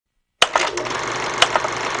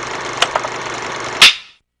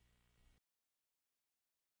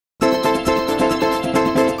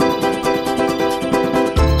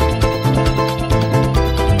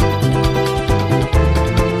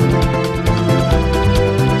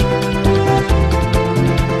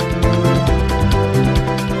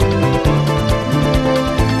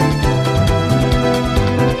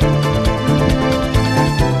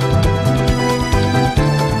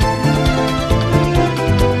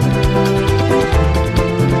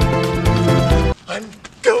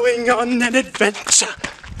going on an adventure.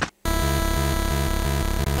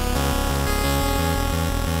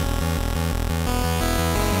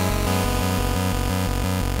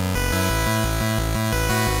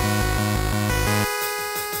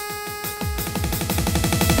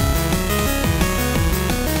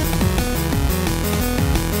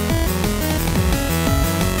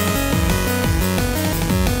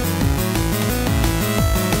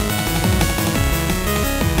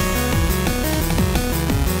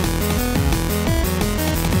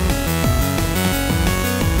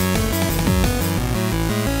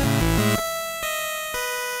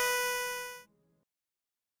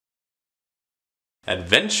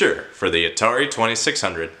 Adventure for the Atari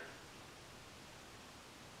 2600.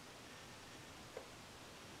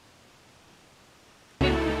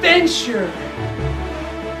 Adventure!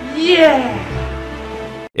 Yeah!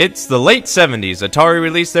 It's the late 70s. Atari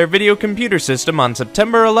released their video computer system on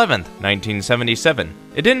September 11th, 1977.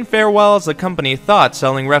 It didn't fare well as the company thought,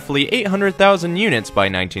 selling roughly 800,000 units by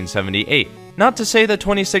 1978. Not to say the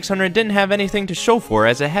 2600 didn't have anything to show for,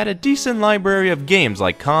 as it had a decent library of games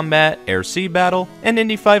like Combat, Air-Sea Battle, and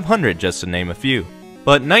Indy 500, just to name a few.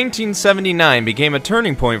 But 1979 became a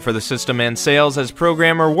turning point for the system and sales, as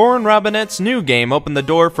programmer Warren Robinette's new game opened the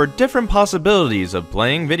door for different possibilities of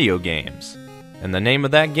playing video games. And the name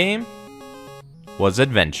of that game was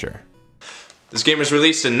Adventure. This game was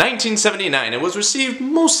released in 1979 and was received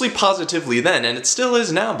mostly positively then, and it still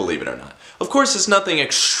is now, believe it or not. Of course, it's nothing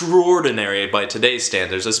extraordinary by today's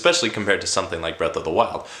standards, especially compared to something like Breath of the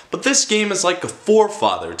Wild, but this game is like a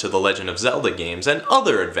forefather to the Legend of Zelda games and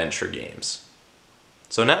other adventure games.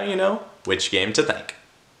 So now you know which game to thank.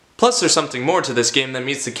 Plus, there's something more to this game that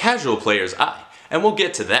meets the casual player's eye, and we'll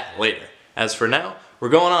get to that later. As for now, we're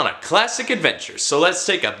going on a classic adventure, so let's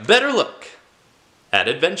take a better look at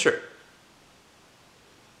Adventure.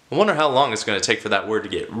 I wonder how long it's going to take for that word to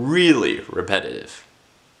get really repetitive.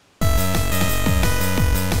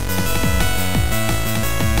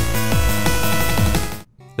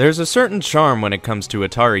 There's a certain charm when it comes to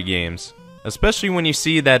Atari games, especially when you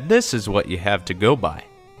see that this is what you have to go by.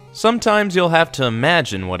 Sometimes you'll have to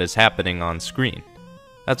imagine what is happening on screen.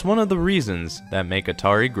 That's one of the reasons that make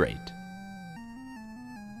Atari great.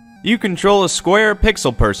 You control a square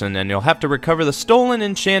pixel person, and you'll have to recover the stolen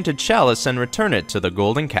enchanted chalice and return it to the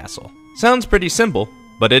Golden Castle. Sounds pretty simple,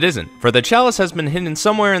 but it isn't, for the chalice has been hidden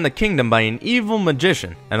somewhere in the kingdom by an evil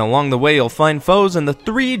magician, and along the way you'll find foes in the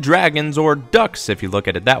 3 dragons, or ducks if you look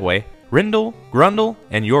at it that way, Rindle, Grundle,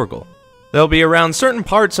 and Yorgle. They'll be around certain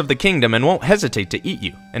parts of the kingdom and won't hesitate to eat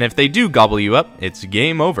you, and if they do gobble you up, it's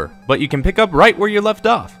game over, but you can pick up right where you left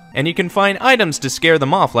off, and you can find items to scare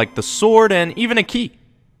them off like the sword and even a key.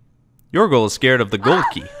 Yorgle is scared of the gold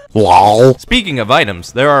key. Wow. Speaking of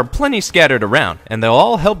items, there are plenty scattered around, and they'll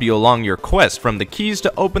all help you along your quest, from the keys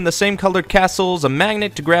to open the same colored castles, a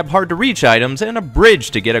magnet to grab hard-to-reach items, and a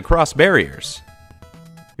bridge to get across barriers.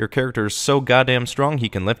 Your character is so goddamn strong he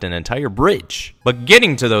can lift an entire bridge. But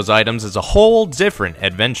getting to those items is a whole different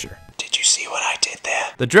adventure. Did you see what I did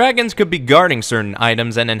there? The dragons could be guarding certain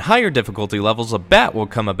items, and in higher difficulty levels a bat will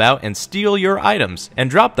come about and steal your items, and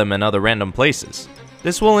drop them in other random places.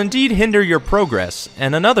 This will indeed hinder your progress,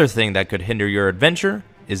 and another thing that could hinder your adventure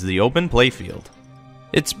is the open playfield.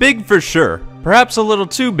 It's big for sure, perhaps a little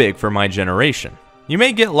too big for my generation. You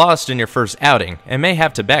may get lost in your first outing, and may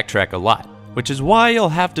have to backtrack a lot, which is why you'll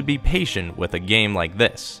have to be patient with a game like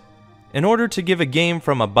this. In order to give a game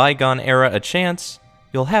from a bygone era a chance,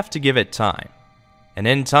 you'll have to give it time. And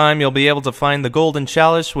in time you'll be able to find the golden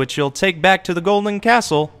chalice, which you'll take back to the Golden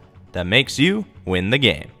Castle, that makes you win the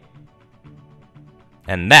game.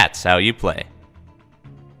 And that's how you play.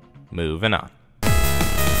 Moving on.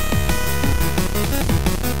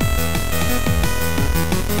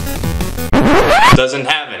 Doesn't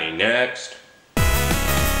have any. Next.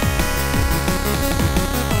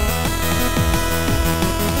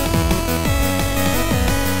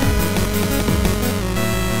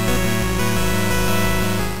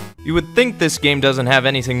 You would think this game doesn't have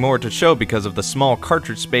anything more to show because of the small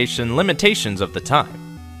cartridge space and limitations of the time.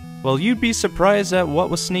 Well, you'd be surprised at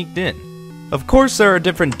what was sneaked in. Of course, there are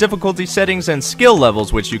different difficulty settings and skill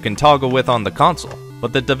levels which you can toggle with on the console,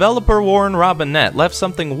 but the developer Warren Robinette left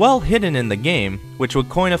something well hidden in the game, which would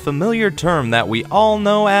coin a familiar term that we all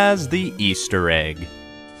know as the Easter egg.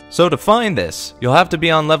 So to find this, you'll have to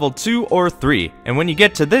be on level 2 or 3, and when you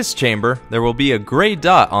get to this chamber, there will be a gray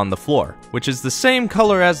dot on the floor, which is the same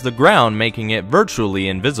color as the ground, making it virtually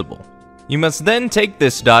invisible. You must then take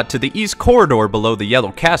this dot to the east corridor below the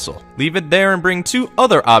yellow castle, leave it there and bring 2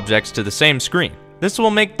 other objects to the same screen. This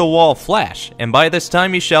will make the wall flash, and by this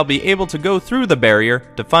time you shall be able to go through the barrier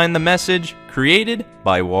to find the message, created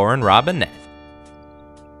by Warren Robinette.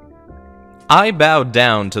 I bow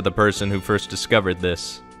down to the person who first discovered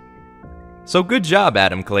this. So good job,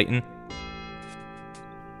 Adam Clayton.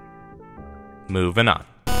 Moving on.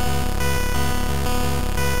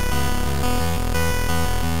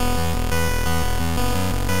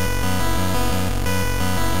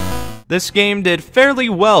 This game did fairly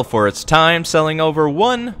well for its time, selling over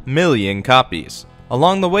 1 million copies.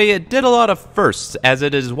 Along the way, it did a lot of firsts, as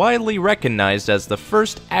it is widely recognized as the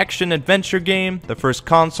first action-adventure game, the first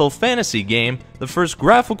console fantasy game, the first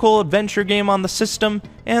graphical adventure game on the system,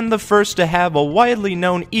 and the first to have a widely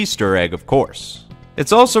known Easter egg, of course.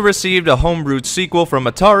 It's also received a homebrewed sequel from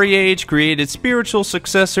Atari Age, created spiritual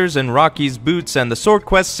successors in Rocky's Boots and the Sword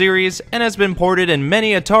Quest series, and has been ported in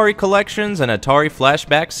many Atari collections and Atari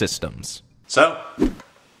Flashback systems. So,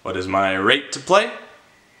 what is my rate to play?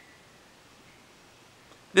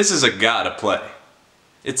 This is a gotta play.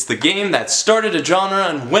 It's the game that started a genre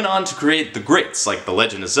and went on to create the greats like The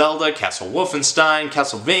Legend of Zelda, Wolfenstein,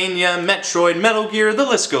 Castlevania, Metroid, Metal Gear, the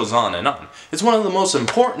list goes on and on. It's one of the most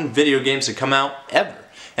important video games to come out ever,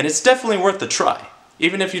 and it's definitely worth a try,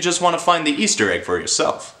 even if you just want to find the Easter egg for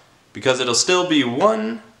yourself, because it'll still be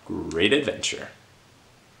one great adventure.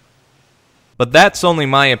 But that's only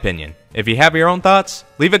my opinion. If you have your own thoughts,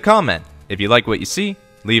 leave a comment. If you like what you see,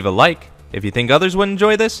 leave a like. If you think others would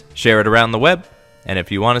enjoy this, share it around the web. And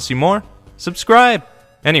if you want to see more, subscribe.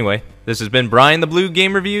 Anyway, this has been BrianTheBlue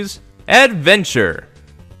Game Reviews Adventure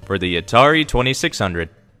for the Atari 2600.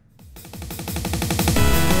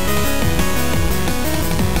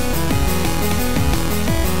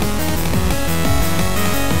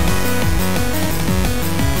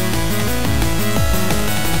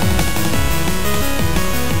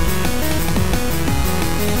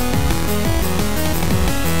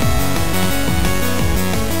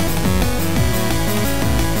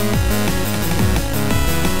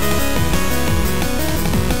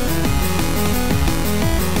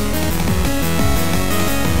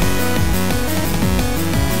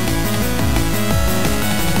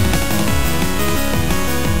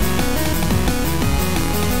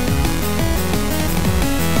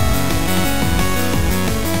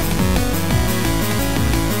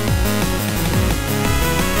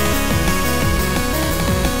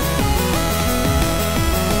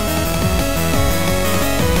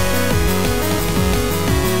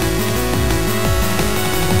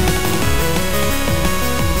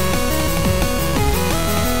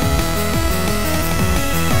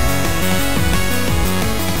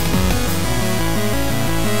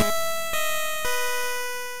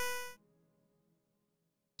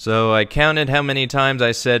 So I counted how many times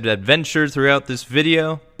I said adventure throughout this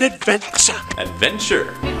video. Adventure. Adventure.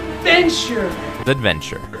 Adventure. Adventure.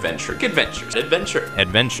 Adventure. Adventure. Adventure.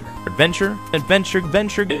 Adventure. Adventure. Adventure.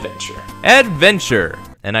 Adventure. Adventure. Adventure.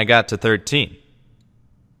 And I got to 13.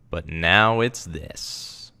 But now it's this.